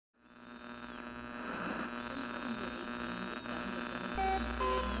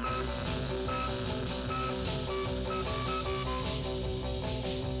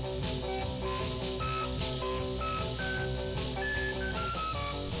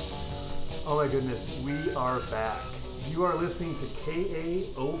Oh my goodness, we are back. You are listening to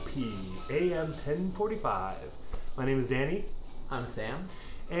KAOP AM 1045. My name is Danny. I'm Sam.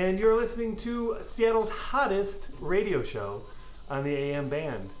 And you're listening to Seattle's hottest radio show on the AM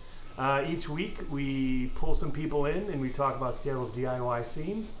band. Each week we pull some people in and we talk about Seattle's DIY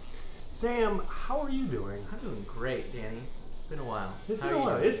scene. Sam, how are you doing? I'm doing great, Danny. It's been a while. It's been a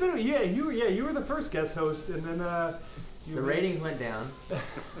while. You were the first guest host, and then the ratings went down.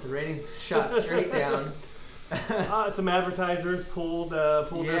 The ratings shot straight down. Some advertisers pulled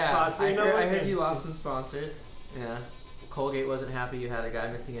their spots. I heard you lost some sponsors. Yeah, Colgate wasn't happy you had a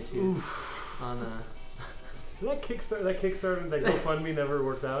guy missing a tooth. Oof. On that Kickstarter, that GoFundMe never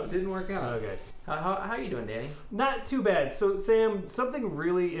worked out. It didn't work out. Okay. How are you doing, Danny? Not too bad. So, Sam, something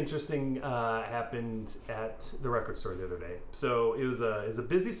really interesting happened at the record store the other day. So it was a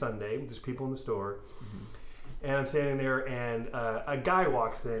busy Sunday. There's people in the store, and I'm standing there, and a guy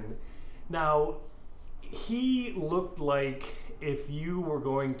walks in. Now, he looked like if you were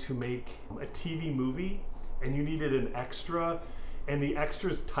going to make a TV movie and you needed an extra, and the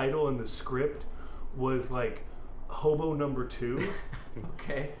extra's title in the script was like Hobo Number 2.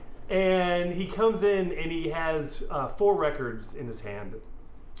 Okay. And he comes in and he has 4 records in his hand,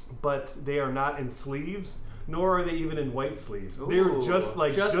 but they are not in sleeves, nor are they even in white sleeves. Ooh, They're just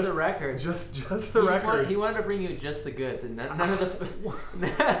the records. Just the records. He wanted to bring you just the goods and none of the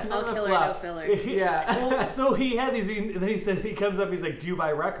no killer, no filler. Yeah. Well, so he had these, and then he comes up, he's like, "Do you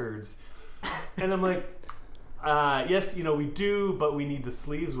buy records?" And I'm like, yes, we do, but we need the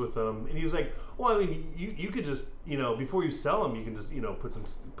sleeves with them. And he's like, well, I mean, you could just, before you sell them, you can just,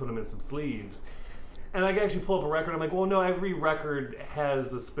 put them in some sleeves. And I can actually pull up a record. I'm like, well, no, every record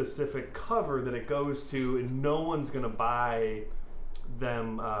has a specific cover that it goes to, and no one's going to buy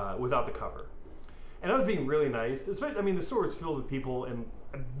them without the cover. And I was being really nice. The store is filled with people, and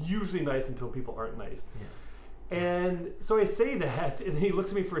I'm usually nice until people aren't nice. Yeah. And so I say that, and he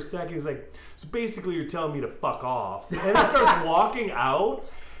looks at me for a second. He's like, so basically you're telling me to fuck off. And he starts walking out.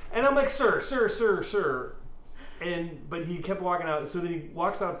 And I'm like, sir. But he kept walking out. So then he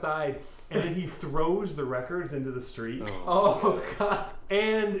walks outside, and then he throws the records into the street. Oh God.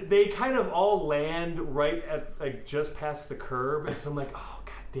 And they kind of all land right at just past the curb. And so I'm like, oh,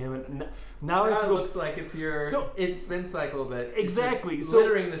 God damn it. Now I have to go. It looks like it's it's spin cycle that exactly is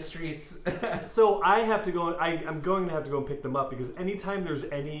littering the streets. So I have to go. I'm going to have to go and pick them up, because anytime there's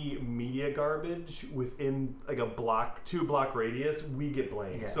any media garbage within like a 2-block radius, we get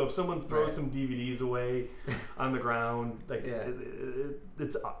blamed. Yeah. So if someone throws some DVDs away on the ground,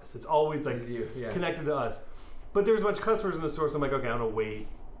 it's us. It's always like connected to us. But there's a bunch of customers in the store, so I'm like, okay, I'm gonna wait.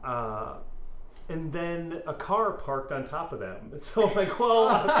 And then a car parked on top of them. So I'm like, well,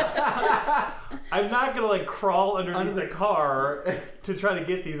 I'm not going to like crawl underneath the car to try to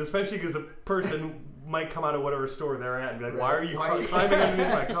get these, especially because the person might come out of whatever store they're at and be like, why are you climbing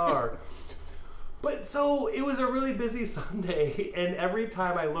underneath my car? But so it was a really busy Sunday, and every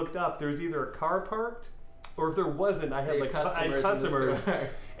time I looked up, there was either a car parked, or if there wasn't, I had customers.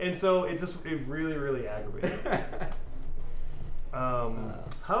 And so it really, really aggravated me. How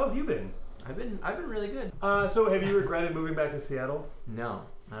have you been? I've been really good. So have you regretted moving back to Seattle? No,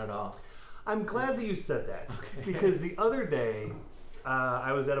 not at all. I'm glad that you said that. Okay. Because the other day,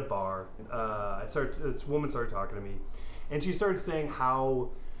 I was at a bar. This woman started talking to me, and she started saying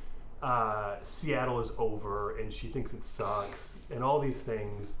how Seattle is over, and she thinks it sucks, and all these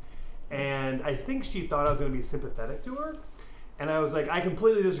things. And I think she thought I was going to be sympathetic to her. And I was like, I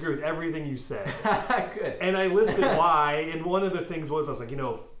completely disagree with everything you said. Good. And I listed why, and one of the things was, I was like,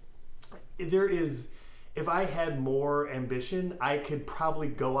 if I had more ambition, I could probably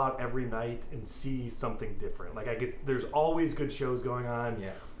go out every night and see something different. Like there's always good shows going on.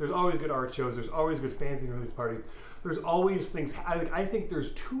 Yeah. There's always good art shows. There's always good fancy release parties. There's always things. I think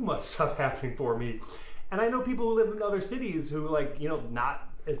there's too much stuff happening for me. And I know people who live in other cities who not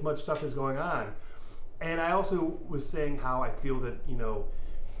as much stuff is going on. And I also was saying how I feel that,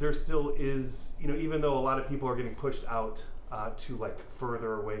 there still is, even though a lot of people are getting pushed out to like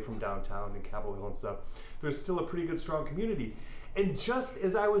further away from downtown and Capitol Hill and stuff, there's still a pretty good, strong community. And just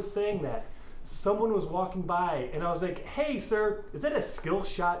as I was saying that, someone was walking by, and I was like, hey, sir, is that a Skill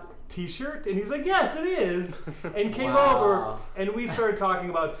Shot t-shirt? And he's like, yes, it is. And came over, and we started talking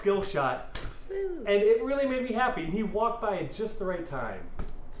about Skill Shot. And it really made me happy. And he walked by at just the right time.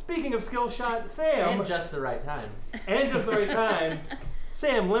 Speaking of Skill Shot, Sam. And just the right time.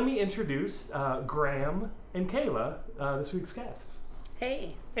 Sam, let me introduce Graham and Kayla, this week's guests.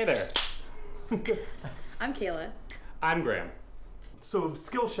 Hey. Hey there. I'm Kayla. I'm Graham. So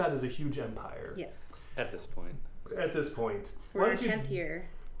Skillshot is a huge empire. Yes. At this point. At this point. We're in our 10th year.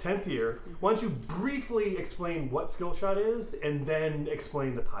 10th year. Why don't you briefly explain what Skillshot is, and then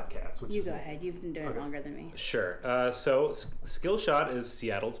explain the podcast? You go ahead. You've been doing it longer than me. Sure. So Skillshot is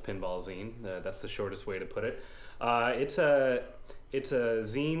Seattle's pinball zine. That's the shortest way to put it. It's a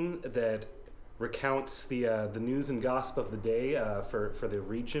zine that recounts the news and gossip of the day for the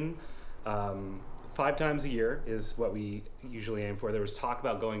region. 5 times a year is what we usually aim for. There was talk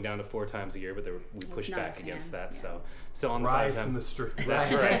about going down to 4 times a year, but we pushed back against that. Yeah. So on the Riots 5 times, in the street. That's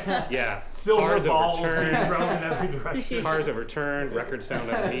right. Yeah. Silver Cars balls being overturned. thrown in every direction. Cars overturned. Records found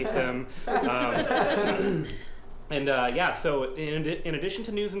underneath them. So in addition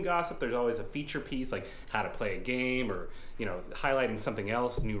to news and gossip, there's always a feature piece like how to play a game, or highlighting something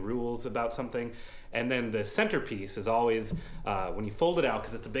else, new rules about something. And then the centerpiece is always, when you fold it out,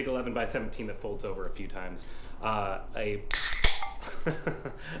 because it's a big 11 by 17 that folds over a few times, a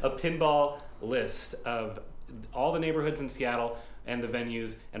pinball list of all the neighborhoods in Seattle and the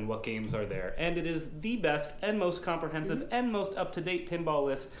venues and what games are there. And it is the best and most comprehensive and most up-to-date pinball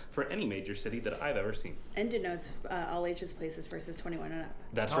list for any major city that I've ever seen. And denotes all ages places versus 21 and up.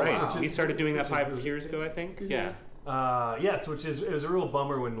 That's Oh, right. wow. We started doing that 5 years ago, I think. Yeah. Yes, which is it was a real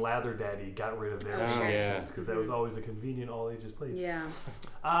bummer when Lather Daddy got rid of their Oh, sure. restrictions, because that was always a convenient all ages place. Yeah.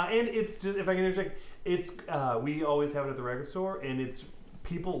 And it's just, if I can interject, it's we always have it at the record store, and it's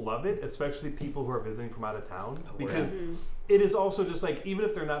people love it, especially people who are visiting from out of town, because it is also just like, even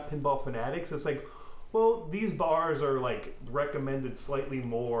if they're not pinball fanatics, it's like, well, these bars are like recommended slightly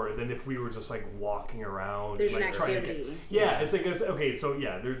more than if we were just like walking around. There's like, an trying to activity. it's like okay, so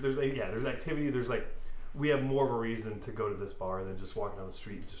there's activity. There's like, we have more of a reason to go to this bar than just walking down the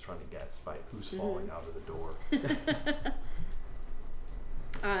street and just trying to guess by who's falling out of the door.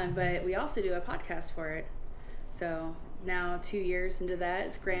 But we also do a podcast for it. So now 2 years into that,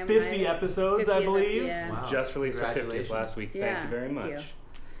 it's Graham 50 and I, episodes, 50 I believe. Yeah. Wow. Just released our 50th Congratulations. last week. Yeah, Thank you very thank much. you.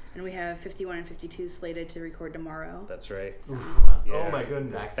 And we have 51 and 52 slated to record tomorrow. That's right. Oh my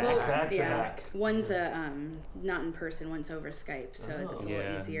goodness. Back to yeah. back. One's not in person, one's over Skype, so it's a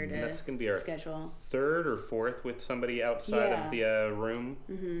little easier to That's going to be our schedule. 3rd or 4th with somebody outside of the room.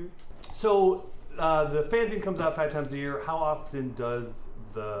 So the fanzine comes out 5 times a year. How often does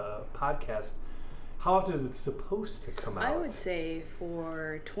the podcast, how often is it supposed to come out? I would say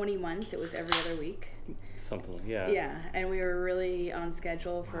for 20 months, it was every other week. Something, yeah. Yeah, and we were really on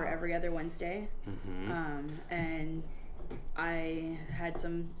schedule for every other Wednesday. And I had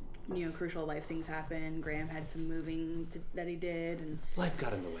some, crucial life things happen. Graham had some moving that he did, and Life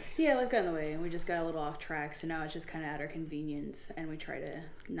got in the way. yeah, life got in the way, and we just got a little off track. So now it's just kind of at our convenience, and we try to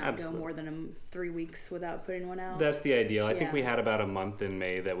not go more than 3 weeks without putting one out. That's the ideal. I think Yeah. we had about a month in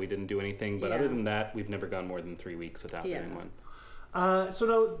May that we didn't do anything, but Yeah. other than that, we've never gone more than 3 weeks without doing one. So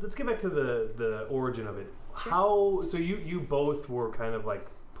now let's get back to the origin of it. How? So you both were kind of like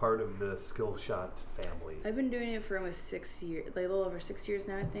part of the Skillshot family. I've been doing it for almost 6 years, like a little over 6 years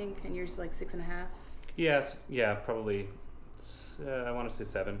now, I think, and yours like 6.5. Yes, yeah, probably. I want to say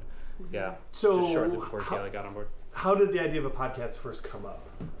 7. Yeah. So just shortly before Kayla got on board. How did the idea of a podcast first come up?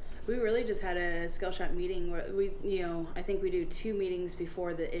 We really just had a Skillshot meeting where we, I think we do 2 meetings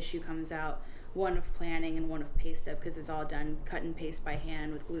before the issue comes out. One of planning and one of paste up, because it's all done cut and paste by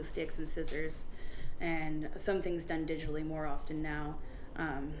hand with glue sticks and scissors, and some things done digitally more often now.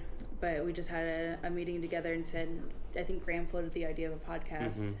 But we just had a meeting together and said, I think Graham floated the idea of a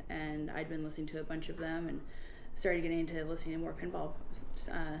podcast, and I'd been listening to a bunch of them and started getting into listening to more pinball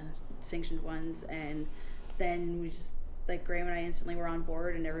sanctioned ones, and then we just, like, Graham and I instantly were on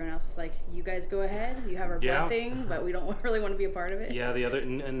board, and everyone else is like, you guys go ahead, you have our blessing, but we don't really want to be a part of it. Yeah,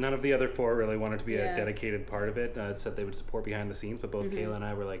 and none of the other 4 really wanted to be a Yeah. dedicated part of it. Said they would support behind the scenes, but both Kayla and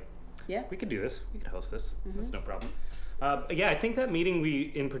I were like, Yeah. we could do this. We could host this. That's no problem. I think that meeting,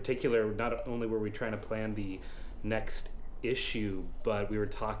 we, in particular, not only were we trying to plan the next issue, but we were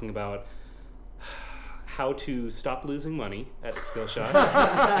talking about how to stop losing money at Skillshot.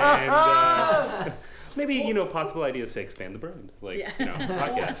 And maybe, possible ideas to expand the brand, like,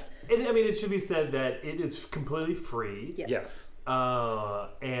 podcast. It should be said that it is completely free. Yes.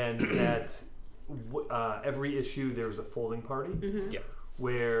 And that every issue there's a folding party Yeah.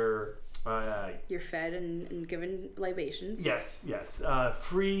 where You're fed and given libations. yes,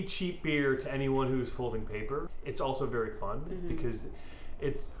 free cheap beer to anyone who's folding paper. It's also very fun because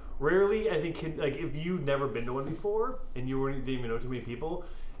it's rarely, I think, like, if you've never been to one before and didn't even know too many people,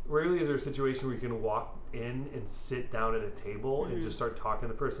 rarely is there a situation where you can walk in and sit down at a table and just start talking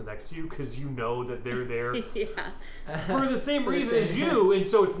to the person next to you, because you know that they're there for the same reason as you, and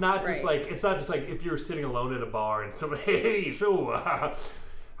so it's not just Right. like, if you're sitting alone at a bar and somebody, hey, so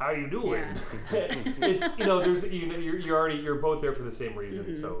how you doing? It's there's you're both there for the same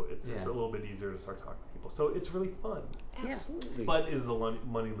reason, so it's a little bit easier to start talking to people. So it's really fun. Absolutely. But is the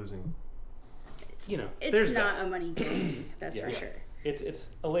money losing? It's not a money game. That's for sure. It's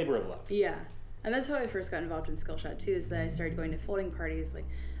a labor of love. Yeah. And that's how I first got involved in Skillshot too, is that I started going to folding parties. Like,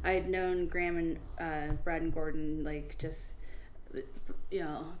 I had known Graham and Brad and Gordon, like, just, they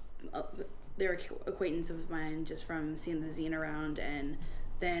were acquaintances of mine just from seeing the zine around. And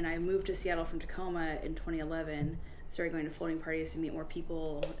then I moved to Seattle from Tacoma in 2011, started going to folding parties to meet more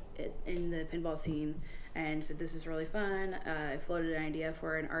people in the pinball scene, and said, this is really fun. I floated an idea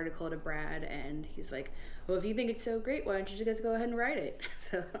for an article to Brad, and he's like, well, if you think it's so great, why don't you guys go ahead and write it?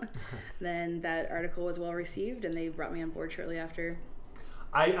 So then that article was well received, and they brought me on board shortly after.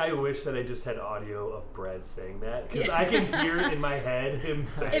 I wish that I just had audio of Brad saying that, because I can hear it in my head, him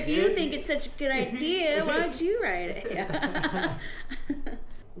saying it. If you think it's such a good idea, why don't you write it? Yeah.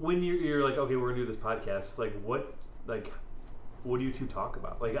 When you're like, okay, we're gonna do this podcast, what do you two talk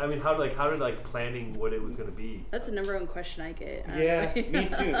about? How did planning what it was going to be? That's the number one question I get. Yeah, me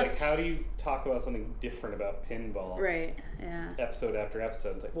too. Like, how do you talk about something different about pinball? Right, yeah. Episode after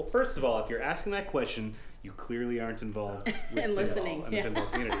episode. It's like, well, first of all, if you're asking that question, you clearly aren't involved with and listening in the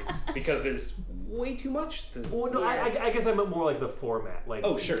pinball community, because there's way too much to... Well, no, I guess I meant more like the format. Like,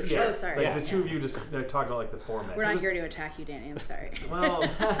 oh, sure. Oh, sorry. The two of you just talk about the format. We're not here to attack you, Danny. I'm sorry. Well,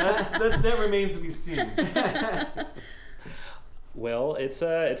 that remains to be seen. Well, it's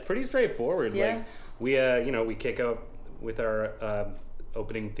pretty straightforward. Yeah. Like we kick out with our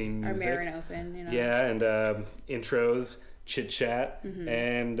opening theme music. Our Marin Open, Yeah, and intros, chit chat,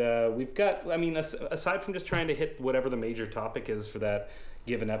 and we've got. Aside from just trying to hit whatever the major topic is for that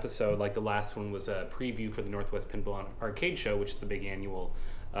given episode, like the last one was a preview for the Northwest Pinball Arcade Show, which is the big annual.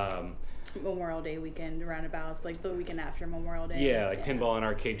 Memorial Day weekend roundabouts, like the weekend after Memorial Day. Yeah, Pinball and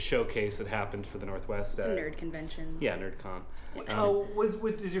Arcade Showcase that happened for the Northwest. It's a nerd convention. Yeah, NerdCon.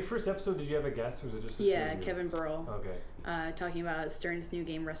 Is your first episode, did you have a guest, or was it just Kevin Burrell. Okay. Talking about Stern's new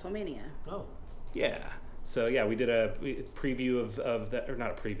game, WrestleMania. Oh. Yeah. So we did a preview of that, or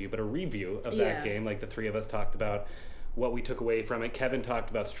not a preview, but a review of that game. Like the three of us talked about what we took away from it. Kevin talked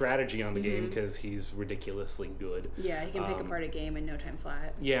about strategy on the game because he's ridiculously good. Yeah, he can pick apart a game in no time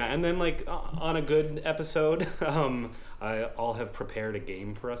flat. Yeah, and then on a good episode, I'll have prepared a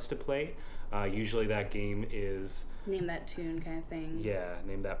game for us to play. Usually that game is... Name that tune kind of thing. Yeah,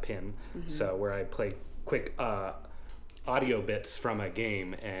 name that pin. So where I play quick audio bits from a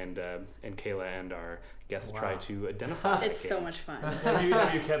game, and Kayla and our guests try to identify It's so much fun.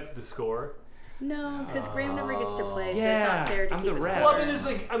 Have you kept the score? No, because Graham never gets to play, so it's not fair to keep a score.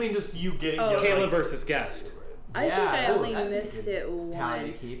 Well, just you getting Kayla versus guest. I think I only missed it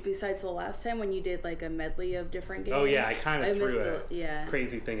once, besides the last time when you did like a medley of different games. Oh yeah, I kind of threw a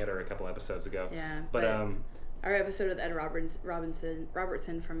crazy thing at her a couple episodes ago. Yeah, but our episode with Ed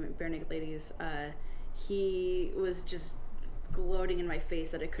Robertson from Bare Naked Ladies, he was just gloating in my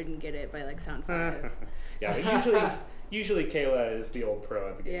face that I couldn't get it by Sound 5. Yeah, but usually Kayla is the old pro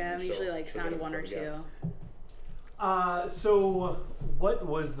at the game. Yeah, I'm usually Sound 1 or 2. So what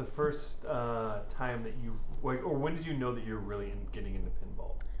was the first time that you, or when did you know that you were really getting into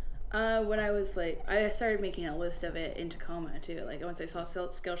pinball? When I was I started making a list of it in Tacoma too. Once I saw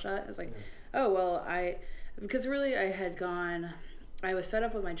Skillshot, I was like, oh well, because really I was fed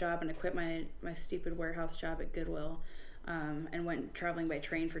up with my job and I quit my stupid warehouse job at Goodwill, and went traveling by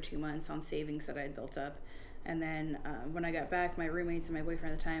train for 2 months on savings that I had built up. And then when I got back, my roommates and my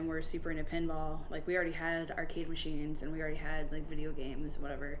boyfriend at the time were super into pinball. We already had arcade machines and we already had video games,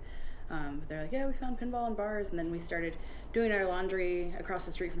 whatever. But they're like, yeah, we found pinball in bars. And then we started doing our laundry across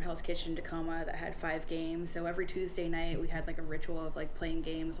the street from Hell's Kitchen, Tacoma, that had 5 games. So every Tuesday night we had a ritual of playing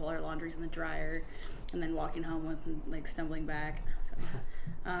games while our laundry's in the dryer, and then walking home with stumbling back. So,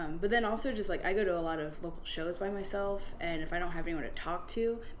 but then also just I go to a lot of local shows by myself, and if I don't have anyone to talk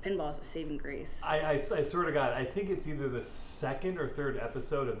to, pinball is a saving grace. I swear to God, I think it's either the second or third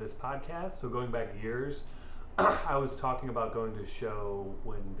episode of this podcast, so going back years, I was talking about going to a show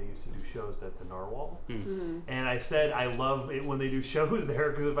when they used to do shows at the Narwhal. And I said I love it when they do shows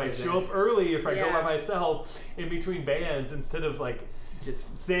there, because if I show up early, if I go by myself in between bands, instead of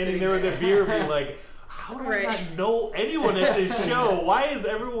just standing there with a beer being like, how do I not know anyone at this show? Why is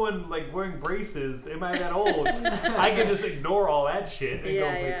everyone wearing braces? Am I that old? I can just ignore all that shit and go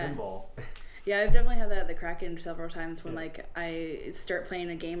play pinball. Yeah, I've definitely had that at the Kraken several times when I start playing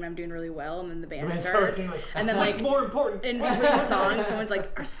a game and I'm doing really well, and then the band starts, and then what's more important? In between the songs, someone's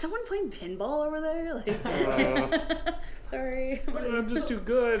like, "Is someone playing pinball over there?" Sorry, I'm just too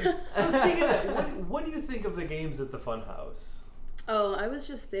good. So speaking of that, what do you think of the games at the Funhouse? Oh, I was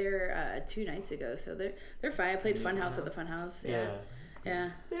just there 2 nights ago, so they're fine. I played Funhouse at the Funhouse. Yeah.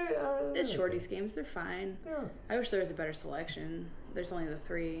 It's Shorty's games. They're fine. I wish there was a better selection. There's only the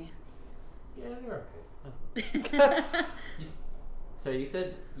 3. Yeah, they're okay. So you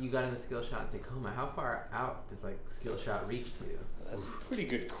said you got into Skillshot in Tacoma. How far out does like Skillshot reach to? That's a pretty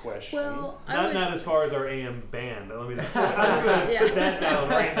good question. Well, not as far as our AM band. Let me just, I'm going to put that down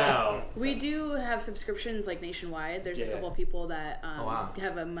right now. We do have subscriptions like nationwide. There's a couple of people that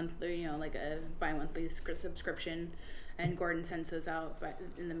have a monthly, like a bi-monthly subscription, and Gordon sends those out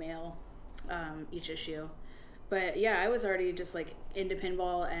in the mail each issue. But yeah, I was already just like into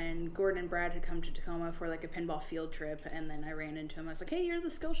pinball, and Gordon and Brad had come to Tacoma for like a pinball field trip, and then I ran into him. I was like, "Hey, you're the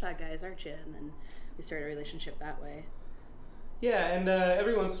Skillshot guys, aren't you?" And then we started a relationship that way. Yeah, and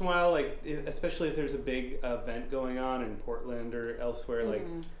every once in a while, like especially if there's a big event going on in Portland or elsewhere, like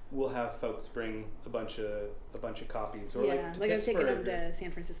we'll have folks bring a bunch of copies. Or like I've taken them to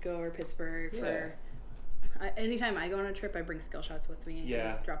San Francisco or Pittsburgh for. Anytime I go on a trip, I bring Skillshots with me.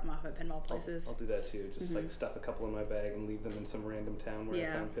 And drop them off at pinball places. I'll do that too. Just like stuff a couple in my bag and leave them in some random town where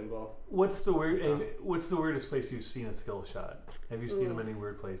I found pinball. What's the weirdest place you've seen a Skillshot? Have you seen them in any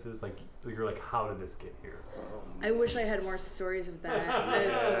weird places? Like you're like, how did this get here? I wish I had more stories of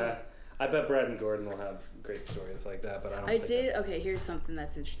that. I bet Brad and Gordon will have great stories like that, but I don't. Okay, here's something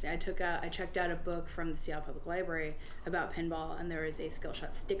that's interesting. I checked out a book from the Seattle Public Library about pinball, and there was a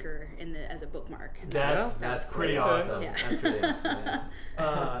Skillshot sticker as a bookmark. That's pretty awesome. Yeah. That's really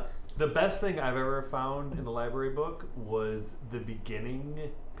awesome. The best thing I've ever found in the library book was the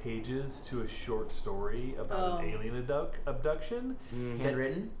beginning pages to a short story about an alien abduction.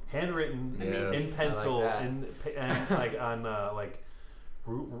 Handwritten in pencil, and like on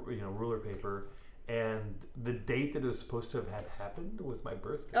ruler paper, and the date that it was supposed to have had happened was my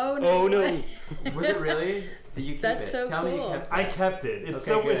birthday. Oh no! Was it really? Did you keep That's it? so Tell me you cool. kept it. I kept it. It's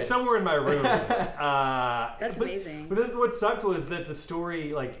good. it's somewhere in my room. That's amazing. But what sucked was that the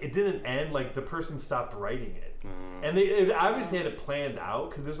story, like, it didn't end. Like, the person stopped writing it, and they obviously had it planned out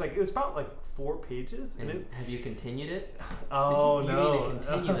because it was about like 4 pages. And have you continued it? Oh no! You need to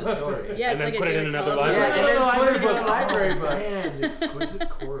continue the story. Yeah, and then like put it in another library. library. Yeah, and then put it in a library book. Man, exquisite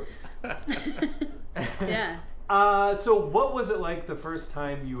corpse. Yeah. So what was it like the first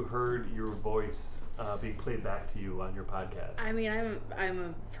time you heard your voice being played back to you on your podcast? I mean, I'm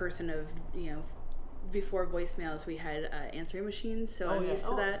a person of before voicemails we had answering machines, so I'm used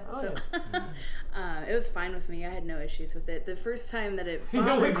to that. It was fine with me. I had no issues with it. The first time that it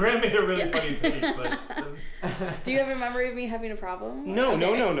Graham made a really funny face. But do you have a memory of me having a problem? No. I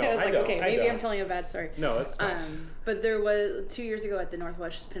was like, don't. okay, maybe I'm telling you a bad story. No, it's fine. But there was 2 years ago at the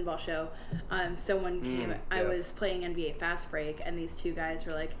Northwest Pinball Show, someone came. I was playing NBA Fast Break, and these 2 guys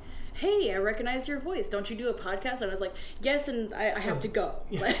were like, "Hey, I recognize your voice. Don't you do a podcast?" And I was like, "Yes," and I have to go.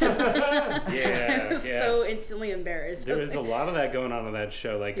 I was so instantly embarrassed. There was a lot of that going on in that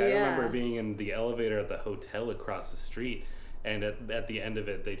show. Like, I remember being in the elevator at the hotel across the street, and at the end of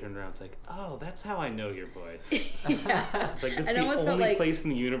it, they turned around. It's like, "Oh, that's how I know your voice." It's like, it's the only place in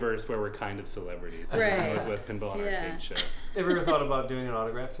the universe where we're kind of celebrities. Right. Northwest Pinball and Arcade Show. Have you ever thought about doing an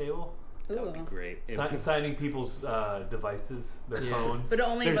autograph table? That would be great. Signing people's devices, their phones. But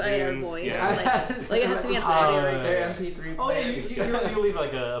only by our voice. Yeah. Like it has to be on audio. Their MP3 players. You leave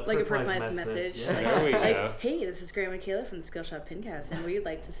like a personalized message. Yeah. There we go. Hey, this is Graham and Kayla from the Skillshot Pincast, and we'd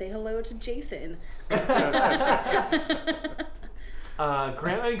like to say hello to Jason.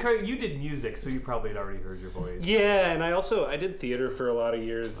 Graham, Craig, you did music, so you probably had already heard your voice. Yeah, and I did theater for a lot of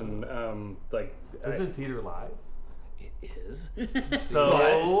years, and Isn't theater live? It is.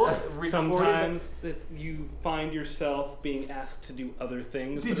 So sometimes you find yourself being asked to do other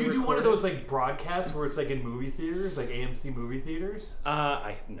things. Did you do one of those like broadcasts where it's like in movie theaters, like AMC movie theaters?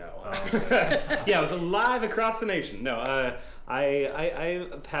 I no. Yeah, it was live across the nation. No,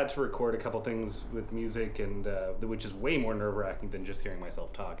 I've had to record a couple things with music, and which is way more nerve-wracking than just hearing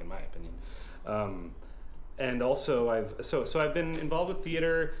myself talk, in my opinion. And also, I've been involved with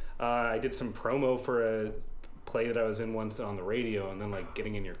theater. I did some promo for a play that I was in once on the radio, and then like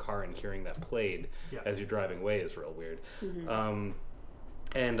getting in your car and hearing that played as you're driving away is real weird.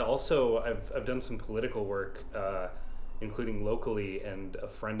 And also, I've done some political work, including locally, and a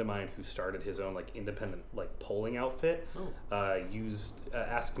friend of mine who started his own like independent like polling outfit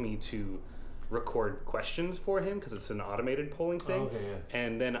asked me to record questions for him because it's an automated polling thing.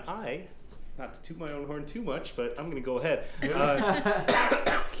 And then not to toot my own horn too much, but I'm gonna go ahead.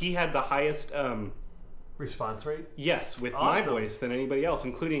 He had the highest response rate? Yes, with my voice than anybody else,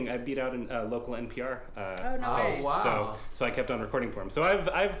 including I beat out a local NPR. Wow! So I kept on recording for him. So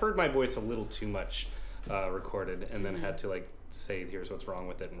I've heard my voice a little too much recorded, and then had to like say here's what's wrong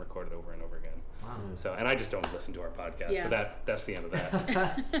with it and record it over and over again. Wow. So, and I just don't listen to our podcast, Yeah. so that's the end of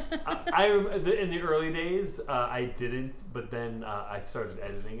that. In the early days, I didn't, but then I started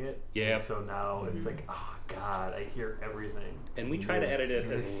editing it. Yeah. And so now it's like, oh God, I hear everything. And we try to edit it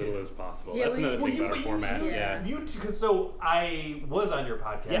as little as possible. Yeah, That's we- another Well, thing about our format. yeah. Yeah. Because so I was on your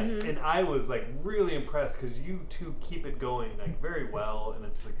podcast, Yes. and I was like really impressed because you two keep it going like very well, and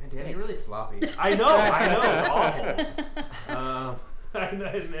it's like, Danny, thanks. really sloppy. I know, it's awful.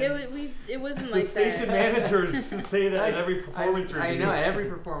 It wasn't The like station that. managers say that in every performance review. I know, at every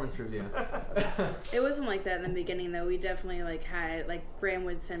performance review. It wasn't like that in the beginning, though. We definitely had Graham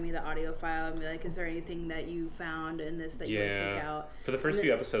would send me the audio file and be like, "Is there anything that you found in this that you would take out?" For the first And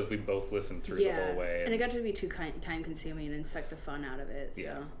few episodes, we both listened through the whole way. and it got to be too time consuming and suck the fun out of it. So,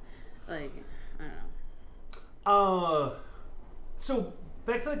 Yeah. I don't know. So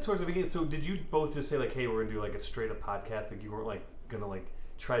back to towards the beginning. So did you both just say like, "Hey, we're gonna do like a straight up podcast"? Like you weren't like gonna like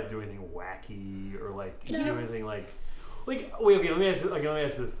try to do anything wacky or like do anything like wait, okay, let me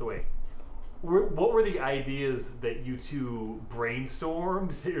ask this the way. What were the ideas that you two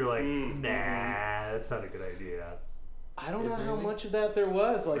brainstormed that you're like, nah, that's not a good idea? I don't Is know there how anything? much of that there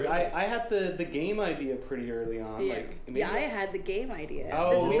was. Like, Really? I had the game idea pretty early on. Yeah, Like, maybe I had the game idea.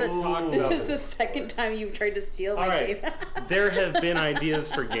 Oh, this we is talked the, about this is the this second time you've tried to steal my All right. game. There have been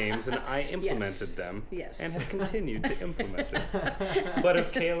ideas for games, and I implemented them. Yes. And have continued to implement it. But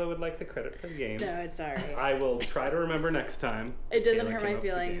if Kayla would like the credit for the game, No, it's alright. I will try to remember next time. It doesn't Kayla hurt came my up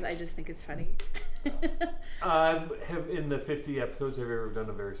with the feelings. game. I just think it's funny. Have in the 50 episodes, have you ever done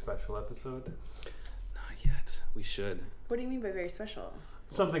a very special episode? Not yet. We should. What do you mean by very special?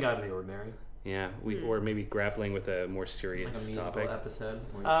 Something out of the ordinary. Yeah, or maybe grappling with a more serious Like a musical topic. episode.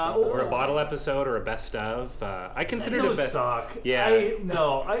 Where Or Or a bottle episode, or a best of. I consider it a Those best. suck. Yeah. I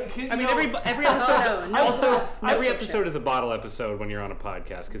mean, Every episode. no Also, clip- no every clip episode shows. is a bottle episode when you're on a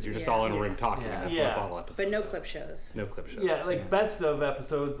podcast because you're just Yeah. all in a room talking. Yeah. And that's Yeah. what a bottle episode. But no is. clip shows. No clip shows. Yeah, like Yeah. best of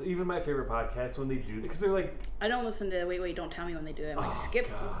episodes, even my favorite podcasts when they do, because they're like, I don't listen to Wait, Don't Tell Me when they do it. I'm like, Oh, skip.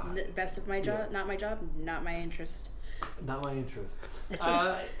 God. Best of my job, not my job, not my interest. not my interest. And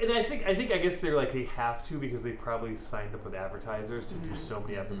I guess they're like, they have to because they probably signed up with advertisers to do so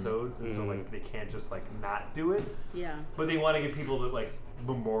many episodes, and so like they can't just like not do it. Yeah. But they want to give people that like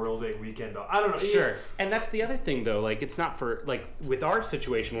Memorial Day weekend off. I don't know. Sure. And that's the other thing, though. Like, it's not for, like, with our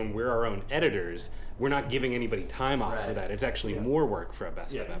situation when we're our own editors, we're not giving anybody time off for Right. that. It's actually Yeah. more work for a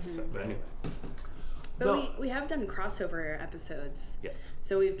best of Yeah. episode. But anyway, But No. we have done crossover episodes. yes.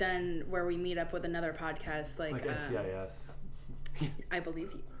 So we've done where we meet up with another podcast, Like NCIS. I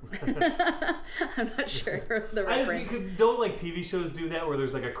believe you. I'm not sure the I just reference. because don't like TV shows do that where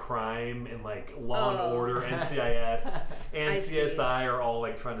there's like a crime and like Law and Oh. Order, NCIS, and I see. CSI are all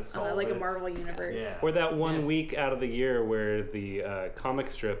like trying to solve Like it. a Marvel universe. Yeah. Or that one Yeah. week out of the year where the comic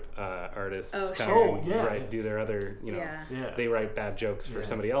strip artists Oh, come sure. and yeah. do their other, Yeah. Yeah. they write bad jokes for Yeah.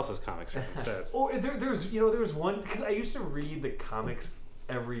 somebody else's comic strip instead. Or there's one because I used to read the comics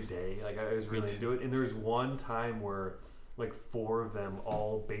every day. Like I was really into it, and there was one time where like 4 of them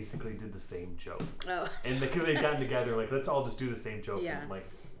all basically did the same joke, Oh. and because they'd gotten together, like let's all just do the same joke, Yeah. and like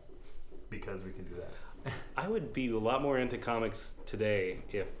because we can do that. I would be a lot more into comics today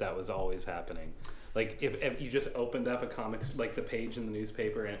if that was always happening. Like if you just opened up a comics, like the page in the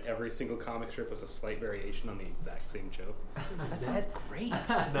newspaper, and every single comic strip was a slight variation on the exact same joke. That sounds great.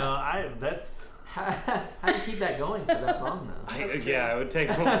 No, that's How do you keep that going for that long, though? It would take.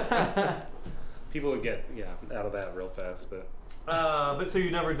 People would get out of that real fast, but. but so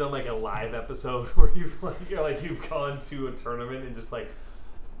you've never done like a live episode where you've gone to a tournament and just like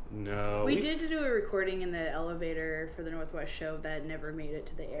No. We did do a recording in the elevator for the Northwest show that never made it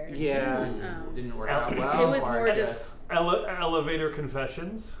to the air. Yeah. Didn't work It out well. was or more just- elevator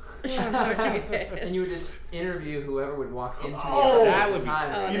confessions. and you would just interview whoever would walk into the Oh, elevator that at the would be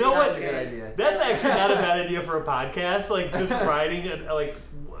time. cool. right? You know That's what? a good idea. That's actually not a bad idea for a podcast. Like just riding like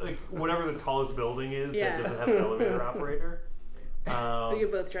whatever the tallest building is Yeah. that doesn't have an elevator operator. We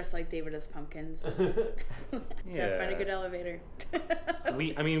could both dress like David as pumpkins. Gotta find a good elevator.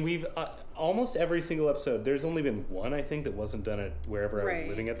 We've almost every single episode. There's only been one, I think, that wasn't done at wherever I was Right.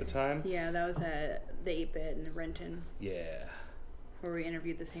 living at the time. Yeah, that was at the 8-Bit in Renton, Yeah. where we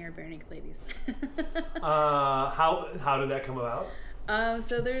interviewed the singer Bare Naked Ladies. How did that come about?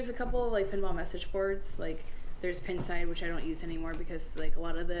 So there's a couple of, like pinball message boards. Like there's Pinside, which I don't use anymore because like a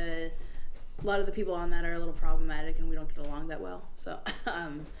lot of the people on that are a little problematic and we don't get along that well. So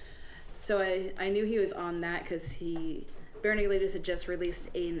so I knew he was on that because Bare Naked Ladies had just released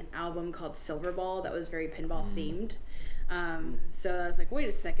an album called Silver Ball that was very pinball themed. So I was like, wait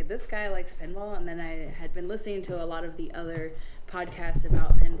a second, this guy likes pinball. And then I had been listening to a lot of the other podcasts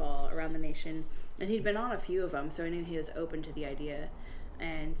about pinball around the nation, and he'd been on a few of them, so I knew he was open to the idea.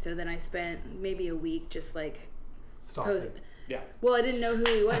 And so then I spent maybe a week just like Yeah. Well, I didn't know who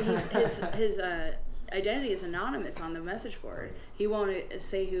he was. His identity is anonymous on the message board. He won't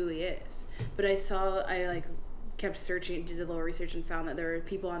say who he is. But I kept searching, did a little research, and found that there were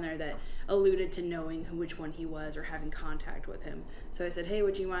people on there that alluded to knowing which one he was or having contact with him. So I said, hey,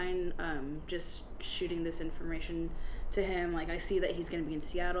 would you mind just shooting this information to him? Like, I see that he's going to be in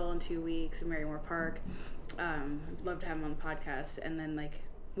Seattle in 2 weeks in Marymore Park. I'd love to have him on the podcast. And then, like,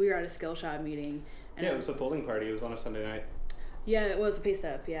 we were at a Skillshot meeting. And it was a folding party. It was on a Sunday night. Yeah, it was a pay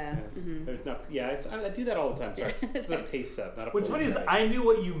stub, yeah. I do that all the time. Sorry, it's not a pay stub, not a. What's funny is party. I knew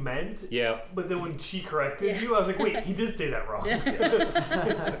what you meant. Yeah. But then when she corrected you, I was like, wait, he did say that wrong.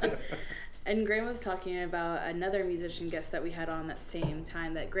 And Graham was talking about another musician guest that we had on that same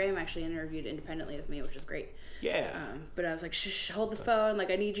time that Graham actually interviewed independently of me, which was great. Yeah. But I was like, shh, hold the phone. Like,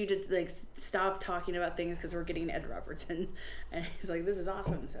 I need you to like stop talking about things because we're getting Ed Robertson. And he's like, this is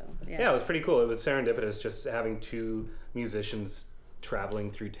awesome. So yeah, it was pretty cool. It was serendipitous just having two musicians traveling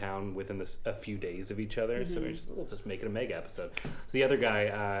through town within a few days of each other. So we'll just make it a mega episode. So the other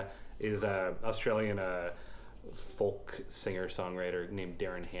guy is an Australian folk singer-songwriter named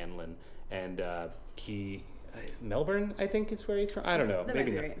Darren Hanlon. And he, Melbourne, I think is where he's from. I don't know, that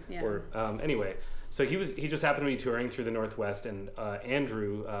maybe might not. be right. Yeah. Or anyway, so he just happened to be touring through the Northwest, and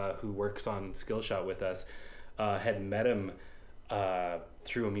Andrew, who works on Skillshot with us, had met him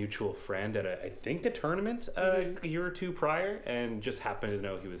through a mutual friend at I think a tournament a year or two prior, and just happened to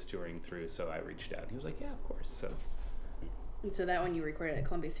know he was touring through. So I reached out. He was like, "Yeah, of course." So. And so that one you recorded at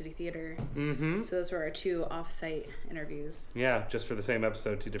Columbia City Theater. Mm-hmm. So those were our two off-site interviews. Yeah, just for the same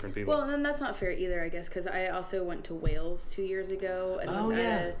episode, two different people. Well, and then that's not fair either, I guess, because I also went to Wales 2 years ago and was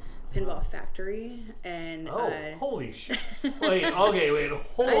at a pinball factory. And holy shit! Wait, hold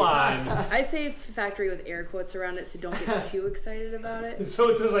on. I say factory with air quotes around it, so don't get too excited about it. So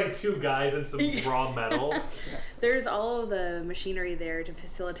it's just like two guys and some raw metal. There's all of the machinery there to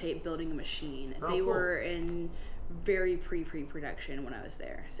facilitate building a machine. They were in very pre-production when I was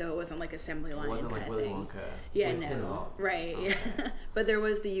there, so it wasn't like assembly line. It wasn't kind like of Willy thing. Wonka. Yeah, with no, pinballs. right. Okay. Yeah. But there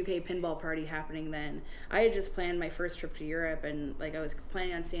was the UK pinball party happening then. I had just planned my first trip to Europe, and like I was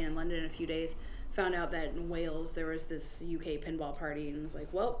planning on staying in London in a few days. Found out that in Wales there was this UK pinball party, and was like,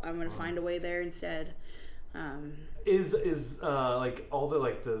 well, I'm gonna find a way there instead. Is like all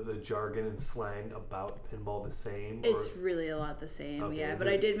the jargon and slang about pinball the same? It's really a lot the same, Okay, yeah. But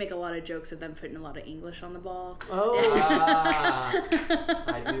I did make a lot of jokes of them putting a lot of English on the ball. Oh,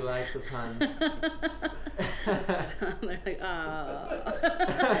 I do like the puns. So they're like,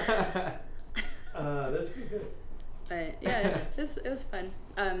 that's pretty good. But yeah, it was fun.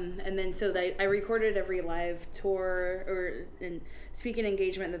 And then so I recorded every live tour and speaking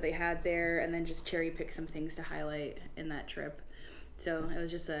engagement that they had there, and then just cherry picked some things to highlight in that trip. So it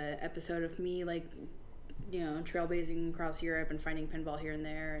was just a episode of me trailblazing across Europe and finding pinball here and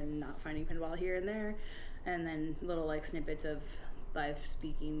there, and not finding pinball here and there, and then little like snippets of live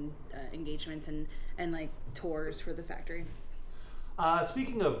speaking engagements and like tours for the factory.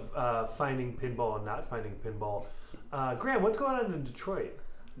 Speaking of finding pinball and not finding pinball, Graham, what's going on in Detroit?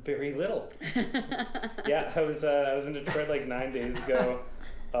 Very little. Yeah, I was in Detroit like 9 days ago.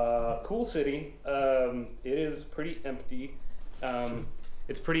 Cool city. It is pretty empty.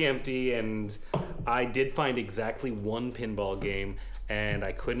 It's pretty empty, and I did find exactly one pinball game, and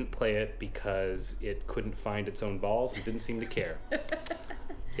I couldn't play it because it couldn't find its own balls and didn't seem to care.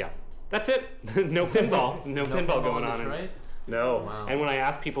 Yeah, that's it. No pinball. No pinball going on. Detroit? No. Wow. And when I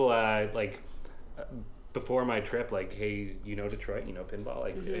asked people before my trip, like, hey, you know Detroit, you know pinball,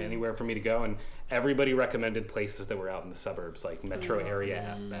 like anywhere for me to go, and everybody recommended places that were out in the suburbs, like metro area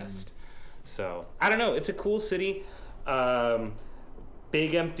at best. So I don't know. It's a cool city.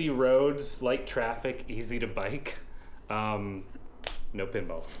 Big empty roads, light traffic, easy to bike. No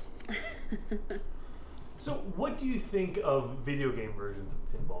pinball. So what do you think of video game versions of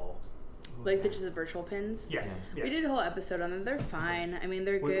pinball? Like just the virtual pins? Yeah. We did a whole episode on them. They're fine. I mean,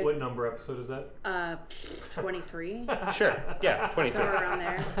 they're good. What number episode is that? 23. Sure. Yeah, 23. Somewhere around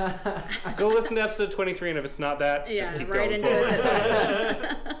there. Go listen to episode 23, and if it's not that, just keep right going.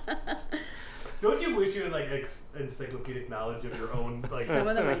 into it. Don't you wish you had like encyclopedic knowledge of your own like? Some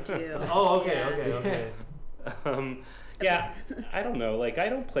of them I do. Oh, okay. Yeah, I don't know. Like, I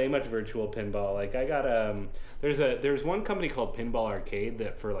don't play much virtual pinball. Like, I got there's one company called Pinball Arcade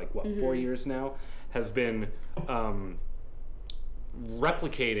that for 4 years now has been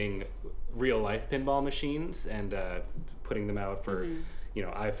replicating real life pinball machines and putting them out for, you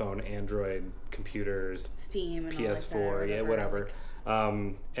know, iPhone, Android, computers, Steam and all like that, PS4, or yeah, whatever.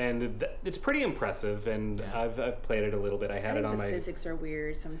 And it's pretty impressive, and Yeah. I've played it a little bit. I had I it think on the my. physics are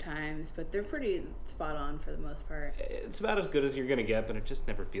weird sometimes, but they're pretty spot on for the most part. It's about as good as you're gonna get, but it just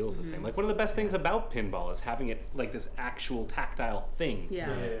never feels the same. Like one of the best things about pinball is having it like this actual tactile thing Yeah.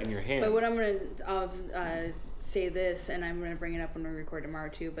 in your hands. But what I'll say this, and I'm gonna bring it up when we record tomorrow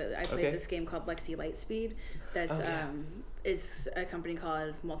too. But I played Okay. this game called Lexi Lightspeed. That's it's a company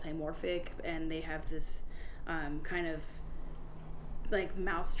called Multimorphic, and they have this kind of like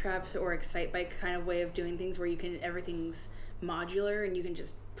mousetraps or Excitebike kind of way of doing things where you can everything's modular and you can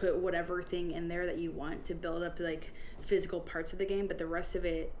just put whatever thing in there that you want to build up like physical parts of the game, but the rest of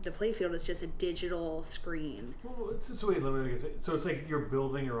it, the playfield, is just a digital screen. Well, so wait, let me get so it's like you're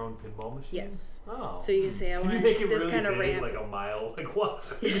building your own pinball machine. Yes. Oh. So you can say, I Can you want make it this really kind of big, ramp. like a mile? Like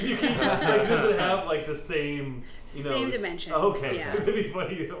what? You can, like does it have like the same, you know? Same dimensions, Okay. yeah. It'd be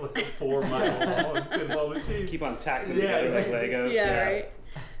funny, you know, like a 4 mile long pinball machine. keep on tacking Yeah, together like exactly. Legos. Yeah, right.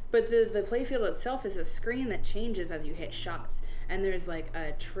 But the playfield itself is a screen that changes as you hit shots, and there's like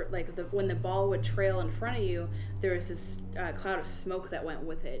when the ball would trail in front of you, there was this cloud of smoke that went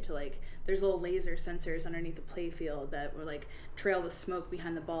with it. To like, there's little laser sensors underneath the playfield that would like trail the smoke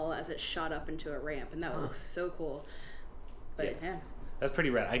behind the ball as it shot up into a ramp, and that looks so cool. But yeah. That's pretty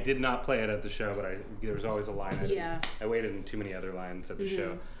rad. I did not play it at the show, but there was always a line. Yeah. I waited in too many other lines at the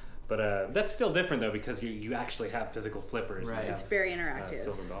show. But that's still different though, because you actually have physical flippers. Right. And It's have, very interactive.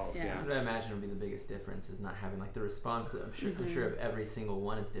 silver balls. Yeah. Yeah. That's what I imagine would be the biggest difference, is not having like the response. I'm sure every single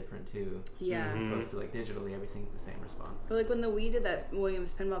one is different too. Yeah. As opposed to like digitally, everything's the same response. So like when the Wii did that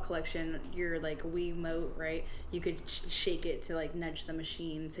Williams Pinball Collection, your like Wii Mote, right? You could shake it to like nudge the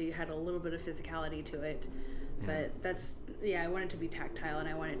machine, so you had a little bit of physicality to it. But I want it to be tactile, and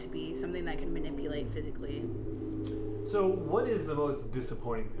I want it to be something that I can manipulate physically. So what is the most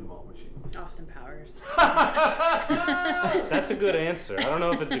disappointing pinball machine? Austin Powers. That's a good answer. I don't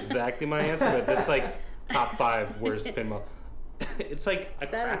know if it's exactly my answer, but that's like top 5 worst pinball. It's like a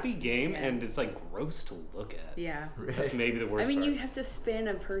crappy game, yeah. and it's like gross to look at. Yeah. That's maybe the worst I mean, part. you have to spin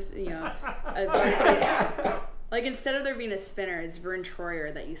a person, like instead of there being a spinner, it's Vern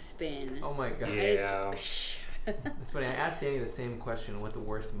Troyer that you spin. Oh my god. And Yeah. it's- It's funny. I asked Danny the same question, what the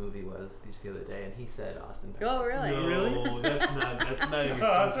worst movie was, just the other day, and he said Austin Powers. Oh, really? No, that's not even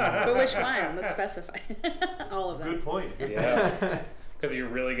close. But which one? Let's specify. All of them. Good point. Yeah. Because you're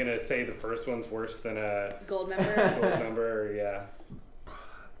really going to say the first one's worse than a Gold member. gold number, yeah.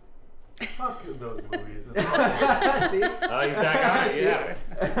 Fuck those movies. See? Oh, he's back on it, yeah.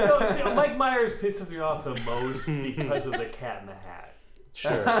 No, see, Mike Myers pisses me off the most because of The Cat in the Hat.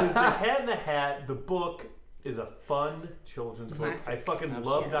 Sure. Because The Cat in the Hat, the book, is a fun children's book. Classic. I fucking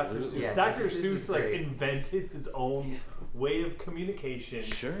love Dr. Absolutely. Seuss. Yeah, Dr. Dr. Seuss Seuss is like great. invented his own way of communication.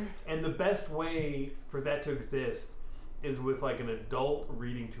 Sure. And the best way for that to exist is with like an adult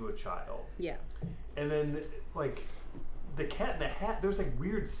reading to a child. Yeah. And then like The Cat in the Hat, there's like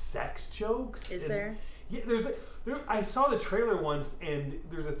weird sex jokes. Is and- there? Yeah, I saw the trailer once, and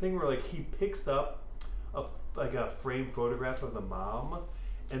there's a thing where like he picks up a framed photograph of the mom,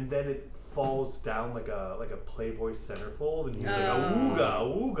 and then it falls down like a Playboy centerfold, and he's like awooga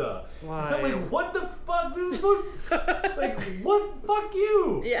awooga. Why? And I'm like, what the fuck? This is supposed like what? Fuck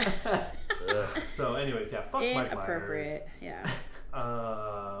you. Yeah. Ugh. So, anyways, yeah, fuck Mike Myers. Inappropriate. Yeah.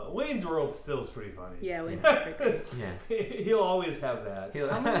 Wayne's World still is pretty funny. Yeah, Wayne's pretty good. Yeah. He'll always have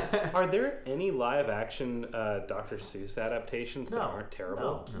that. Are there any live action Dr. Seuss adaptations that aren't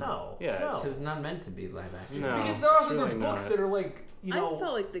terrible? No. Yeah, No. This is not meant to be live action. No. Because there are it's also really books not. that are like, you know. I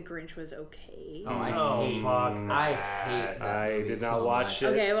felt like The Grinch was okay. Oh, I Oh, hate fuck I that. hate that I movie did not so watch much. it.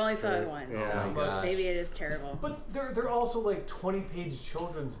 Okay, I've only saw it once. Yeah. Oh my But gosh. maybe it is terrible. But they're also like 20-page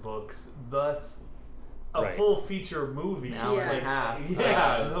children's books, thus a Right. full feature movie. An hour and Yeah. a half.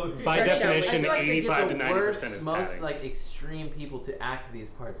 Yeah, no, By Stretched out definition, I feel like they 85 get to the 90% worst, is most padding. like extreme people to act these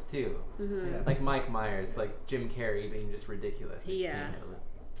parts too. Mm-hmm. Yeah. Like Mike Myers, like Jim Carrey being just ridiculous. I just Yeah. can't handle it.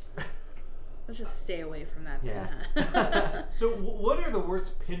 Let's just stay away from that. Yeah. Then, huh? So, what are the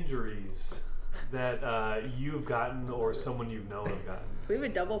worst pinjuries that you've gotten or someone you've known have gotten? We have a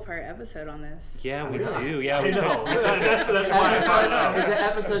double part episode on this. Yeah, we Really? do. Yeah, I we know. do. That's why I saw it out. Is it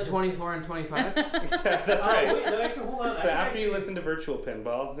episode 24 and 25? That's right. Wait, no, actually, hold on. So after you listen to Virtual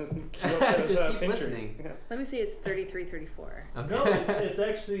Pinball, just keep, up those, Just keep pictures. listening. Yeah. Let me see. It's 33, 34. No, it's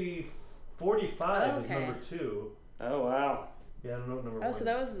actually 45 is Okay. number 2. Oh wow. Yeah, I don't know what number Oh, 1 so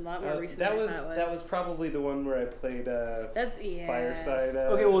that was a lot more recent that than was I thought it that was probably the one where I played That's, yeah. Fireside.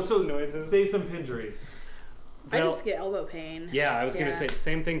 Okay, well, so noises. say some pinjuries. I just get elbow pain. Yeah, I was gonna say the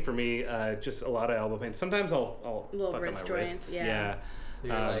same thing for me. Just a lot of elbow pain. Sometimes I'll little fuck wrist up my joints. wrists. Yeah. So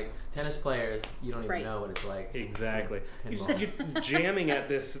you're like tennis players. You don't even Right. know what it's like. Exactly. Pinball. You're jamming at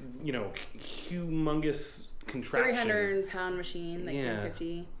this, humongous contraction. 300-pound machine, like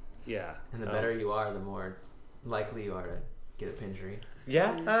 350. Yeah. And the better you are, the more likely you are to get a pinjury.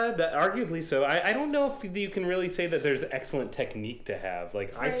 Yeah, arguably so. I don't know if you can really say that there's excellent technique to have.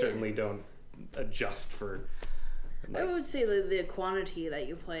 Like, I Right. certainly don't adjust for... I would say the quantity that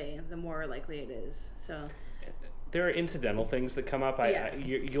you play, the more likely it is. So There are incidental things that come up. Yeah.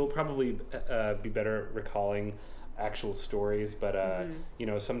 You'll probably be better at recalling actual stories, but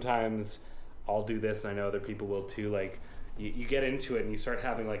sometimes I'll do this, and I know other people will too. Like, you get into it and you start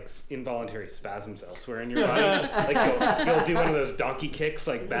having like involuntary spasms elsewhere in your body. Like you'll do one of those donkey kicks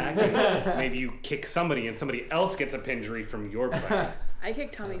like back, and maybe you kick somebody and somebody else gets a pinjury from your play. I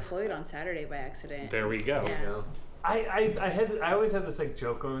kicked Tommy Floyd on Saturday by accident. There we go. Yeah. You know? I always have this like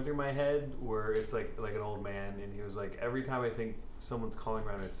joke going through my head where it's like an old man, and he was like, every time I think someone's calling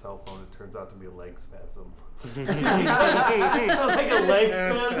around his cell phone, it turns out to be a leg spasm. Like a leg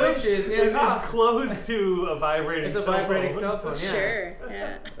spasm. Switches, yeah. It's close to a vibrating. It's a cell vibrating phone. cell phone, yeah. Sure.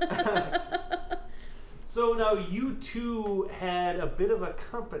 Yeah. So now you two had a bit of a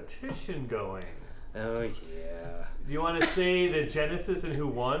competition going. Oh yeah. Do you want to say the genesis and who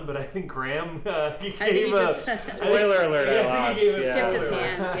won? But I think Graham he think gave he a just- Spoiler alert! I Yeah, lost. he gave us Yeah. Tipped his spoiler.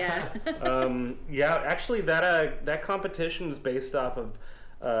 hand. Yeah. Actually, that competition is based off of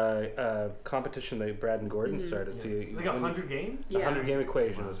a competition that Brad and Gordon started. So It's like 100 games. Yeah. 100 game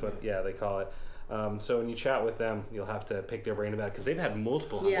equation is what they call it. So when you chat with them, you'll have to pick their brain about it because they've had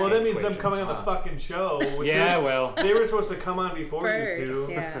multiple. Yeah. Well, that means them equations. coming on the fucking show. which Yeah, is- well, they were supposed to come on before you two.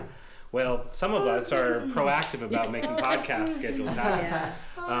 First, yeah. well, some of us are proactive about making podcast schedules happen. Yeah.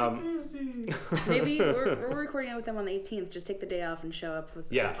 Um, Busy. Maybe we're recording it with them on the 18th. Just take the day off and show up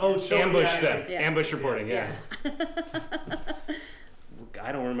with. Yeah. Oh, sure, ambush yeah, them. yeah. Ambush reporting. Yeah. Yeah.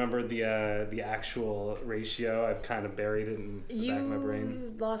 I don't remember the actual ratio. I've kind of buried it in the back of my brain.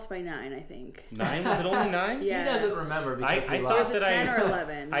 You lost by 9, I think. 9? Was it only 9? Yeah. He doesn't remember because I he thought lost. that 10 I- or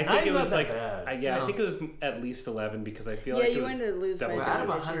 11. I think Nine's it not was that like bad. I No. think it was at least 11 because I feel Yeah, like it you was went to lose by double Well, double out of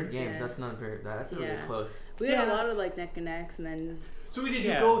digits. 100 digits, games, yeah. that's not very. That's really Yeah. close. We had Yeah. a lot of like neck and necks, and then So did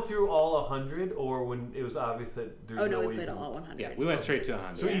you Yeah. go through all 100, or when it was obvious that there's oh no, way we played you can- all 100. Yeah, we went straight to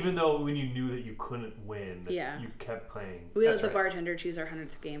 100. So Yeah. even though when you knew that you couldn't win, Yeah. you kept playing. We let That's the right. bartender choose our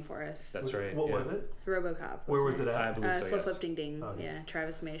 100th game for us. That's right. What yeah. was it? RoboCop. Where was wasn't it I at? believe so. Flip Yes. Flip Ding Ding. Okay. Yeah,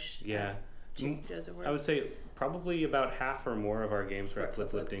 Travis Mish. Yeah. as Chief Joseph I would say probably about half or more of our games were at Flip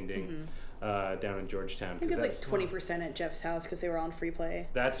Flip Ding Ding down in Georgetown. I think 'cause it was that's- like 20% at Jeff's house because they were on free play.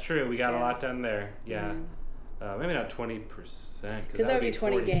 That's true. We got a Yeah. lot done there. Yeah. Maybe not 20%. Because that would be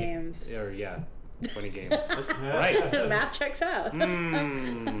 20 40 games. Or yeah, 20 games. Yeah. Right. The math checks out.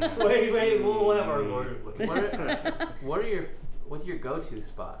 Wait, we'll have our lawyers look. What's your go-to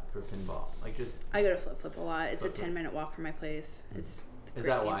spot for pinball? Like just I go to Flip Flip a lot. It's Flip a Flip. 10-minute walk from my place. It's is great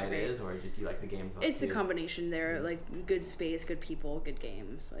that games why are it great. is, or just you like the games? a lot It's a too? combination there, like good space, good people, good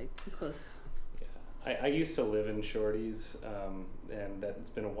games, like close. I used to live in Shorty's, and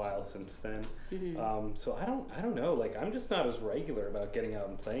it's been a while since then. So I don't know. Like I'm just not as regular about getting out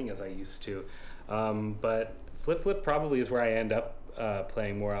and playing as I used to. But Flip Flip probably is where I end up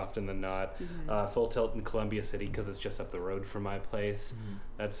playing more often than not. Full Tilt in Columbia City because it's just up the road from my place.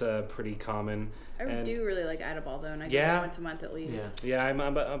 That's pretty common. I And- do really like Adaball though, and I go Yeah. there once a month at least. Yeah, I'm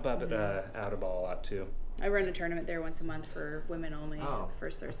up at out of ball a lot too. I run a tournament there once a month for women only. Oh, the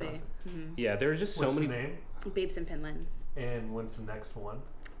first that's Thursday. Yeah, there are just so What's many. the name? Babes in Finland. And when's the next one?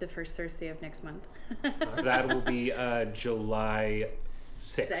 The first Thursday of next month. So that will be July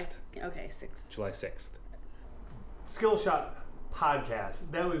 6th. Okay, 6th. July 6th. Skillshot podcast.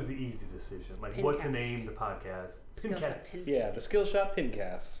 That was the easy decision. Like what to Pincast. name the podcast. Skill Pincast. Pin- Yeah, the Skillshot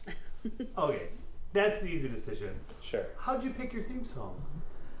Pincast. Okay, that's the easy decision. Sure. How'd you pick your theme song?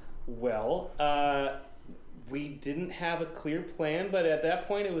 Well, we didn't have a clear plan, but at that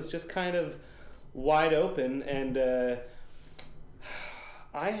point it was just kind of wide open, and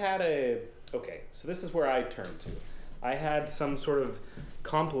I had okay, so this is where I turned to. I had some sort of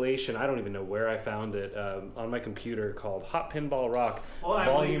compilation, I don't even know where I found it, on my computer called Hot Pinball Rock Well, I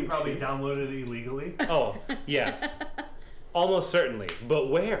believe Volume you probably 2. downloaded it illegally. Oh, yes. Almost certainly. But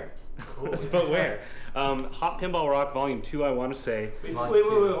where? But where? Hot Pinball Rock Volume 2, I want to say. Wait, Volume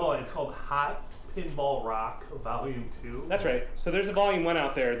two. hold on. It's called Hot Pinball Rock Volume 2. That's right. So there's a Volume 1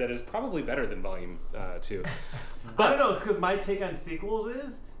 out there that is probably better than Volume 2. I don't know, because my take on sequels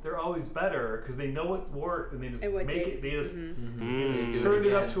is they're always better because they know what worked and they just make it. They just, Mm-hmm. turn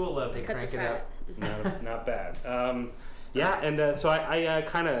it up to 11. They Cut crank the it up. fat. Not bad. So I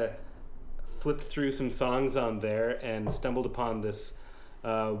kind of flipped through some songs on there and stumbled upon this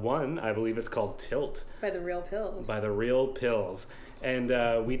one. I believe it's called Tilt By the Real Pills. by the Real Pills.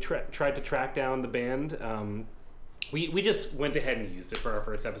 And we tried to track down the band. We just went ahead and used it for our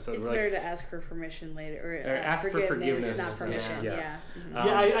first episode. It's We're better to ask for permission later, or ask for forgiveness. not permission. Yeah. Yeah.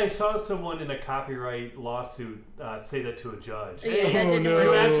 Yeah, I saw someone in a copyright lawsuit say that to a judge. Yeah, Hey, that didn't no. work.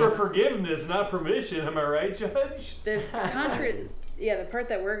 you asked for forgiveness, not permission. Am I right, Judge? The the part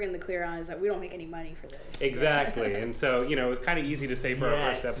that we're in the clear on is that we don't make any money for this. Exactly. And so, it was kind of easy to say for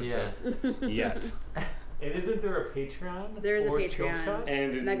our first episode. Yeah. Yet. And isn't there a Patreon? There is a for Patreon. Skillshot?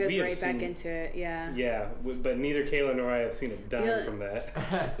 And that goes we have right back seen- into it. Yeah. Yeah, but neither Kayla nor I have seen a dime Yeah. from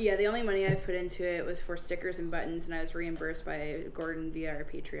that. Yeah, the only money I've put into it was for stickers and buttons, and I was reimbursed by Gordon via our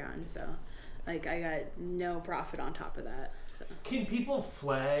Patreon. So, I got no profit on top of that. So. Can people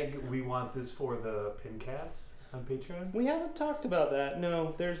flag we want this for the Pincast on Patreon? We haven't talked about that.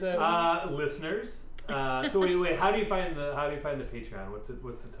 No, there's a Listeners. So wait. How do you find the Patreon? What's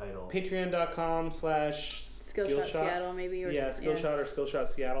the title? patreon.com/ Skillshot Seattle, maybe, or Skillshot or Skillshot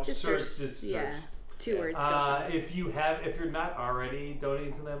Seattle. Just Search. search. Just Yeah, search. 2 words. Skillshot. If you're not already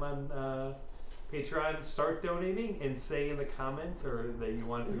donating to them on Patreon, start donating and say in the comments or that you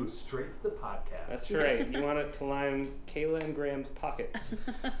want it to go straight to the podcast. That's right. You want it to line Kayla and Graham's pockets.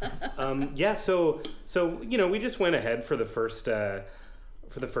 So we just went ahead for the first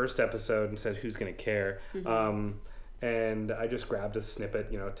episode and said who's gonna care. And I just grabbed a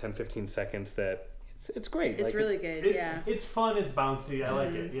snippet, 10-15 seconds that it's great. It's really good. Yeah. It's fun. It's bouncy. I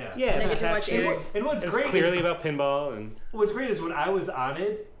like it. Yeah. Yeah, And I it's get to watch catchy. And what's It's great clearly is, about pinball and what's great is when I was on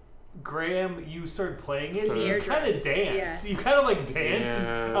it, Graham, you started playing it, and The you air kind of drums, dance. yeah. You kind of like dance, and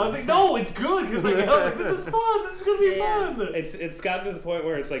Yeah. I was like, "No, it's good," because I was like, "This is fun. This is gonna be Yeah. fun." it's gotten to the point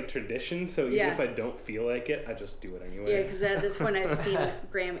where it's like tradition. So even Yeah. if I don't feel like it, I just do it anyway. Yeah, because at this point I've seen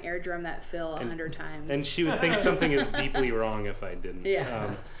Graham air drum that fill 100 times. And she would think something is deeply wrong if I didn't.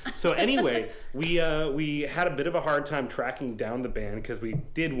 Yeah. So anyway, we had a bit of a hard time tracking down the band because we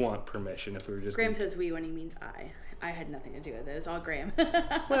did want permission if we were just. Graham says we when he means I. I had nothing to do with it. It was all Graham.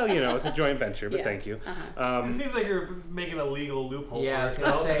 Well, it's a joint venture, but Yeah. thank you. It seems like you're making a legal loophole Yeah, I for was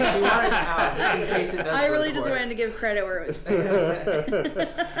gonna yourself. say, she wanted it out just in case it does I go really to just court. wanted to give credit where it was due.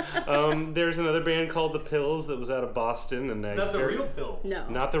 There's another band called The Pills that was out of Boston, and Not the real pills. No.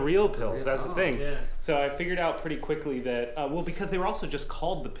 Not the real Pills. That's the Oh, thing. yeah. So I figured out pretty quickly that because they were also just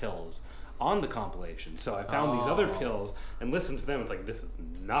called The Pills on the compilation. So I found these other Oh. pills and listened to them. It's like, this is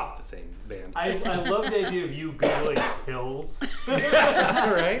not the same band. I love the idea of you googling pills.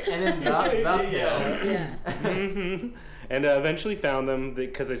 Right? And then the Yeah. pill. Yeah. hmm And eventually found them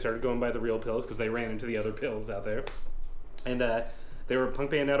because they started going by the real Pills because they ran into the other pills out there. And they were a punk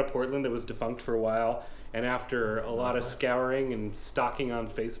band out of Portland that was defunct for a while. And after a lot of scouring and stalking on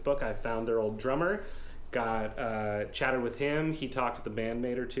Facebook, I found their old drummer, chatted with him. He talked to the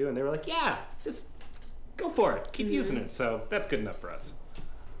bandmate or two, and they were like, yeah, just go for it. Keep using it. So that's good enough for us.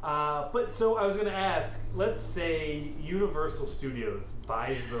 But so I was going to ask, let's say Universal Studios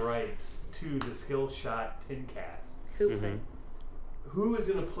buys the rights to the Skillshot Pincast. Who played? Who is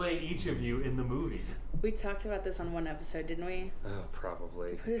going to play each of you in the movie? We talked about this on one episode, didn't we? Oh,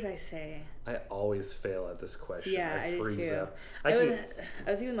 probably. Who did I say? I always fail at this question. Yeah, I do freeze too. up. I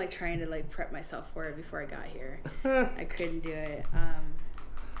was even trying to prep myself for it before I got here. I couldn't do it.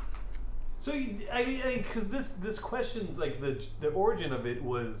 So, because this question, the origin of it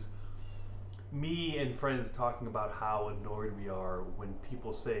was me and friends talking about how annoyed we are when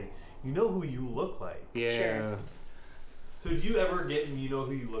people say, "You know who you look like." Yeah. Sure. So, did you ever get "You know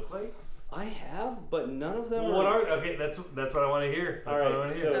who you look like"? I have, but none of them Okay, that's what I want to hear. All That's what I right,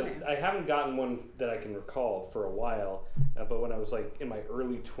 want to so hear. Okay. I haven't gotten one that I can recall for a while, but when I was in my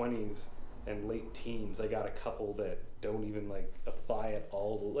early 20s and late teens, I got a couple that don't even apply at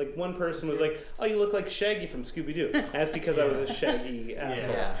all. Like one person was like, "Oh, you look like Shaggy from Scooby-Doo." That's because I was a Shaggy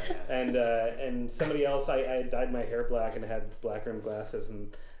asshole. Yeah. And somebody else, I had dyed my hair black and had black rimmed glasses,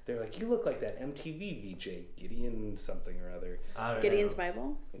 and they're like, "You look like that MTV VJ, Gideon something or other." I don't Gideon's know.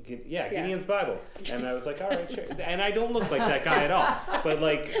 Bible? Yeah, Gideon's Bible. And I was like, all right, sure. And I don't look like that guy at all. But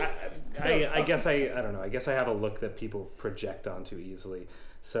I guess I don't know. I guess I have a look that people project onto easily.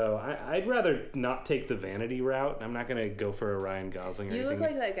 So I'd rather not take the vanity route. I'm not going to go for a Ryan Gosling or You anything. look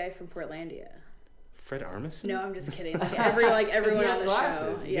like that guy from Portlandia. Fred Armisen? No, I'm just kidding. Everyone has on the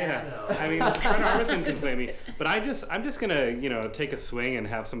glasses. show. Yeah. No. I mean, Fred Armisen can play me, but I'm just gonna take a swing and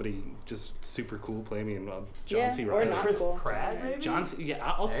have somebody just super cool play me, and John C. or Reilly. not Chris cool. Pratt, maybe? John C. Yeah,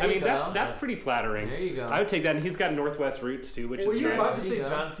 There I you mean go. that's pretty flattering. There you go. I would take that, and he's got Northwest roots too, which Were is you nice. about to There say you go.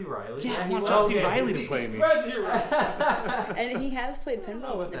 John C. Reilly? Yeah, I he want was. John C. Okay. Reilly to play me. Fred's here, right? And he has played pinball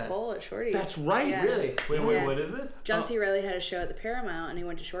about with that. Nicole at Shorty's. That's right. Yeah. Really? Wait, Yeah. what is this? John C. Reilly had a show at the Paramount, and he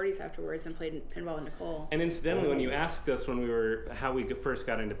went to Shorty's afterwards and played pinball with Nicole. And incidentally, when you asked us when we were how we first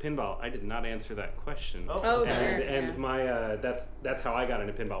got into pinball, I did not answer that question. Oh, okay. sure. And Yeah. my that's how I got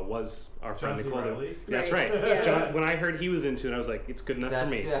into pinball was our friend John C. Nicole. Reilly? That's Right. right. Yeah. John, when I heard he was into it, I was like, it's good enough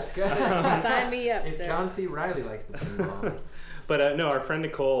That's for me. that's good. Sign me up, If sir. John C. Reilly likes the pinball. But no, our friend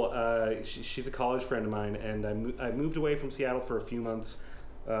Nicole, she's a college friend of mine, and I moved away from Seattle for a few months,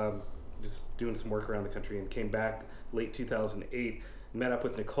 just doing some work around the country, and came back late 2008. Met up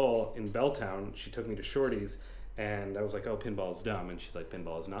with Nicole in Belltown. She took me to Shorty's, and I was like, "Oh, pinball's dumb," and she's like,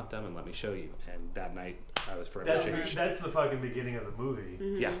 "Pinball is not dumb, and let me show you." And that night, I was forever changed. That's the fucking beginning of the movie.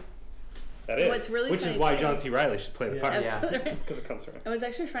 Yeah, that is. What's really which is funny why too- John C. Reilly should play the Yeah. part. Yeah. Absolutely. Because it comes around. And what's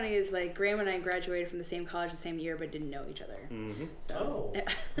actually funny is like Graham and I graduated from the same college the same year, but didn't know each other. Mm-hmm. So, Oh.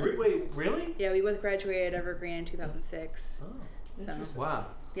 Wait, really? yeah, we both graduated Evergreen in 2006. Oh, So Wow.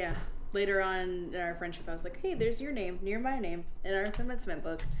 yeah, later on in our friendship, I was like, "Hey, there's your name near my name in our commencement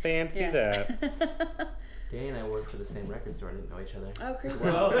book." Fancy Yeah. that. Danny and I worked for the same record store and didn't know each other. Oh, crazy.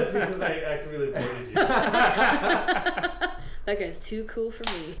 Well, that's because I actively avoided you. That guy's too cool for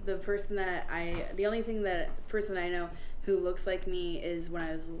me. The person that person I know who looks like me is when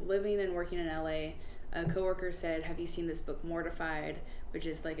I was living and working in LA, a coworker said, "Have you seen this book Mortified?" Which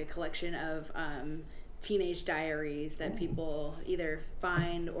is like a collection of teenage diaries that people either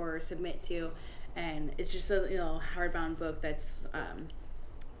find or submit to, and it's just a hardbound book that's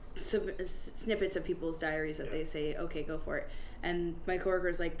snippets of people's diaries that they say, "Okay, go for it." And my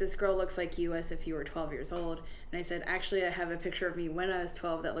coworker's like, "This girl looks like you as if you were 12 years old." And I said, "Actually, I have a picture of me when I was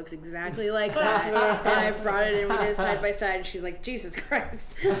 12 that looks exactly like that." And I brought it and we did it side by side. And she's like, "Jesus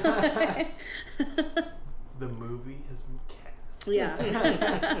Christ." The movie has been cast.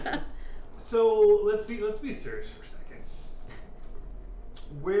 Yeah. So let's be serious for a second.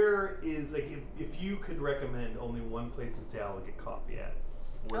 Where is if you could recommend only one place in Seattle to get coffee at,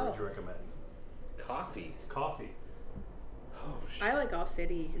 where would you recommend? Coffee. Coffee. Oh, shit. I like All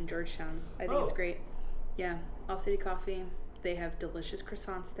City in Georgetown. I think it's great. Yeah, All City Coffee. They have delicious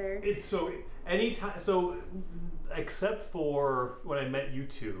croissants there. It's so anytime. So except for when I met you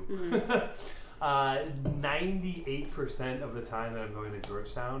two, 98% of the time that I'm going to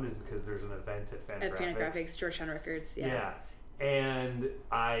Georgetown is because there's an event at Fantagraphics. At Fantagraphics, Georgetown Records. Yeah. And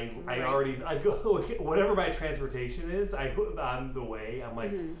I Right. I go whatever my transportation is. On the way, I'm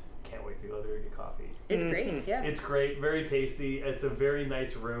like, can't wait to go there to get coffee. It's great. Yeah. It's great, very tasty. It's a very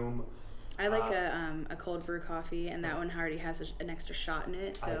nice room. I like a cold brew coffee, and that one already has an extra shot in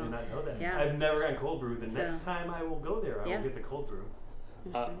it. So I did not know that. yeah. I've never gotten cold brew. The So- next time I will go there, I Yeah. will get the cold brew.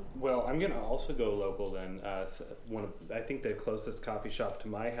 Well, I'm gonna also go local then. I think the closest coffee shop to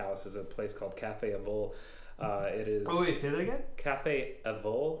my house is a place called Cafe Avol. It is. Oh wait, say that again. Cafe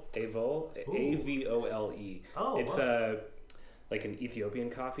Avol, Avol, Avole. Oh, it's wow. like an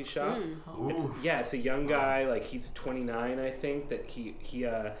Ethiopian coffee shop. It's, Ooh. yeah, it's a young guy. Like he's 29, I think. That he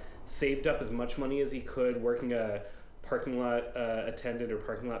saved up as much money as he could working a parking lot attendant or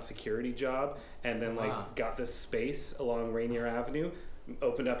parking lot security job, and then got this space along Rainier Avenue.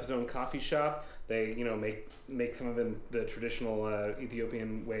 Opened up his own coffee shop. They, make some of them the traditional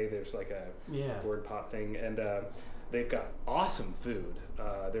Ethiopian way. There's like a gourd pot thing, and they've got awesome food.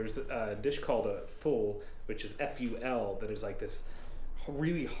 There's a dish called a full, which is F-U-L, that is like this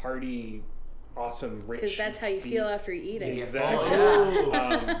really hearty, awesome, rich. because that's how you feel beef. after you eat it. Exactly. Oh.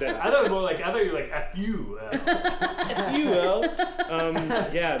 That- I thought you were like F you. F-U-L.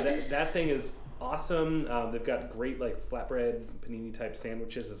 Yeah, that thing is awesome. They've got great flatbread panini type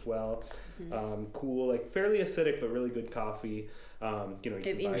sandwiches as well. Cool, fairly acidic but really good coffee. You Have can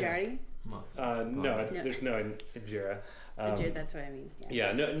buy- Injera? Most. no, No. there's no injera. That's what I mean.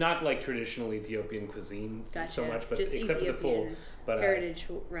 Yeah, no, not like traditional Ethiopian cuisine Gotcha. so much, but Just except for the full. Ethiopian But heritage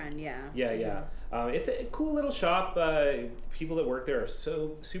run, yeah. yeah. It's a cool little shop. People that work there are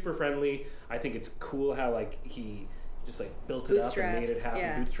so super friendly. I think it's cool how he just built it up and made it Bootstraps, happen.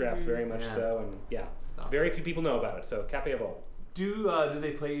 yeah. Bootstraps, very much Yeah. so, and Awesome. very few people know about it. So Cafe Avol. Do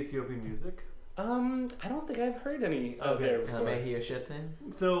they play Ethiopian music? I don't think I've heard any of Okay. their And before. may he a shit thing?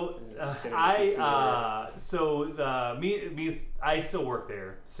 So I still work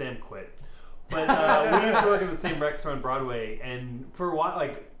there. Sam quit, but we used to work in the same restaurant on Broadway, and for a while,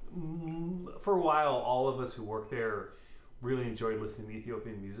 for a while, all of us who work there really enjoyed listening to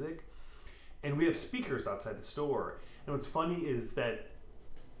Ethiopian music. And we have speakers outside the store. And what's funny is that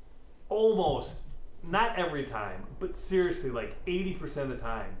almost, not every time, but seriously, like 80% of the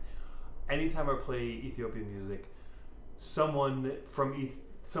time, anytime I play Ethiopian music, someone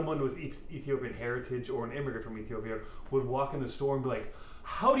with Ethiopian heritage or an immigrant from Ethiopia would walk in the store and be like,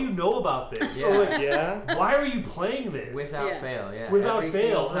 "How do you know about this?" Yeah. Or like, Yeah. "Why are you playing this?" Without fail, yeah. Without Every fail.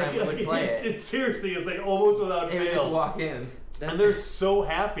 single time we would play it. It's seriously, it's like almost without They would fail. just walk in. And they're so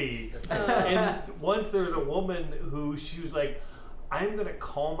happy. And once there was a woman who, she was like, "I'm going to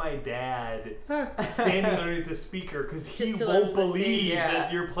call my dad standing underneath the speaker because he Just to let won't him listen. believe Yeah.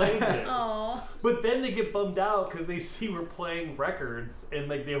 that you're playing this." Aw. But then they get bummed out because they see we're playing records and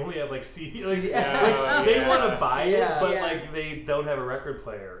like they only have like CD. Like, Yeah. they want to buy it, Yeah. but Yeah. like they don't have a record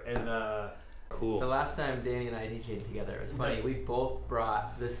player. And Cool. The last time Danny and I DJ'd together, it was funny. We both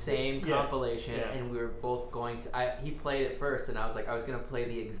brought the same Yeah. compilation, Yeah. and we were both going to. He played it first, and I was like, I was gonna play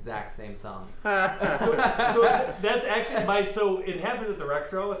the exact same song. so that's actually so it happens at the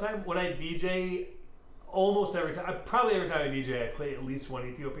Rexer all the time. When I DJ, almost every time, probably every time I DJ, I play at least one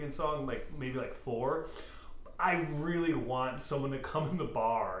Ethiopian song, like maybe like 4. I really want someone to come in the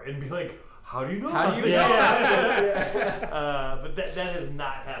bar and be like, "How do you know?" How do about you this?" know? But that has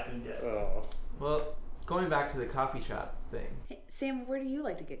not happened yet. Oh. Well, going back to the coffee shop thing. Hey, Sam, where do you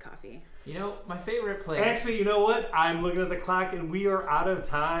like to get coffee? You know, my favorite place. Actually, you know what? I'm looking at the clock and we are out of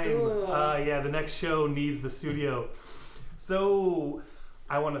time. Ooh. Yeah, the next show needs the studio. So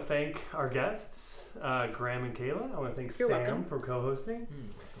I want to thank our guests, Graham and Kayla. I want to thank You're Sam welcome. for co-hosting.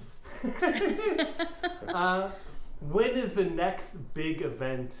 When is the next big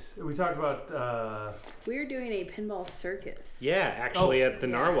event? We talked about... We're doing a pinball circus. Yeah, actually at the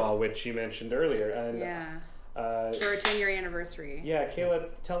Yeah. Narwhal, which you mentioned earlier. And, Yeah. Uh, For our 10-year anniversary. yeah, Kayla,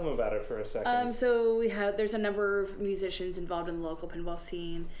 tell them about it for a second. So there's a number of musicians involved in the local pinball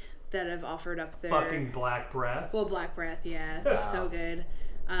scene that have offered up their fucking Black Breath. Well, Black Breath, yeah, so good.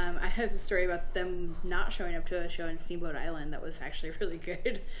 I have a story about them not showing up to a show in Steamboat Island that was actually really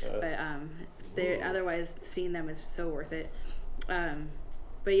good, but otherwise seeing them is so worth it.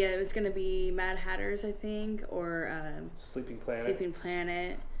 But yeah, it's gonna be Mad Hatters, I think, or Sleeping Planet. Sleeping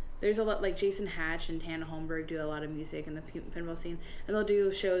Planet. There's a lot, like Jason Hatch and Hannah Holmberg do a lot of music in the pinball scene, and they'll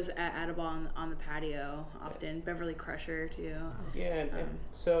do shows at Addaball on the patio often. Beverly Crusher too. Yeah, and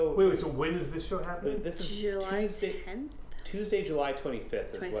so Wait, so when is this show happening? this is July Tuesday, 10th. Tuesday, July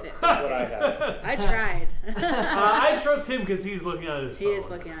 25th is what 25th. I have. I tried. I trust him because he's looking at his phone. He is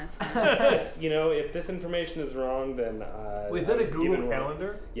looking at his phone. It's, you know, if this information is wrong, then Wait, is I that a was Google given wrong.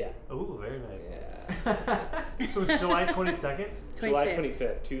 Calendar? Yeah. Oh, very nice. Yeah. So it's July 22nd? July 25th.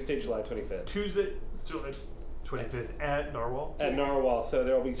 25th. Tuesday, July 25th. Tuesday, July 25th at Narwhal. At Yeah. Narwhal. So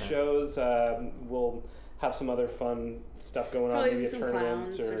there will be shows. We'll have some other fun stuff going Probably on. Maybe a some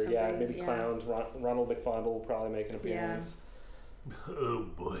tournament clowns or yeah, something, maybe yeah. clowns. Ronald McFondle will probably make an appearance. Oh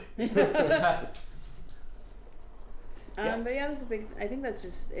boy. Yeah. But yeah, this is a big. I think that's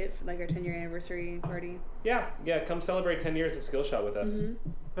just it for like our 10-year anniversary party. Yeah, come celebrate 10 years of Skillshot with us. Mhm.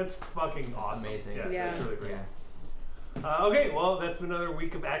 That's fucking awesome. Amazing. Yeah, Yeah. that's really great. Yeah. Okay, well, that's been another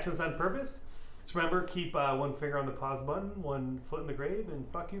week of Accents on Purpose. Just remember, keep one finger on the pause button, one foot in the grave, and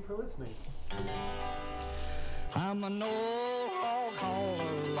fuck you for listening. I'm an old hog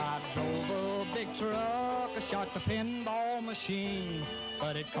hauler. I drove a big truck. I shot the pinball machine,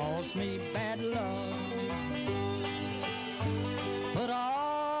 but it caused me bad luck. But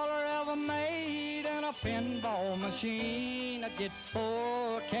all I ever made in a pinball machine, I'd get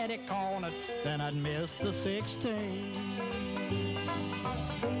 4 caddy cornered, then I'd miss the 16.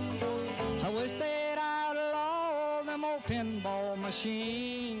 I wish they'd outlaw them old pinball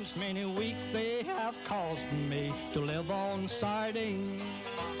machines. Many weeks they have cost me to live on sardines.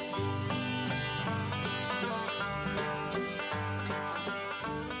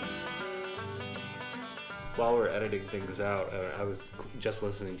 While we're editing things out, I was just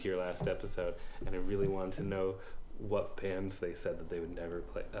listening to your last episode, and I really wanted to know what bands they said that they would never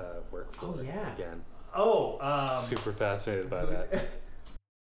work for Oh, yeah. again. Oh, Super fascinated by that.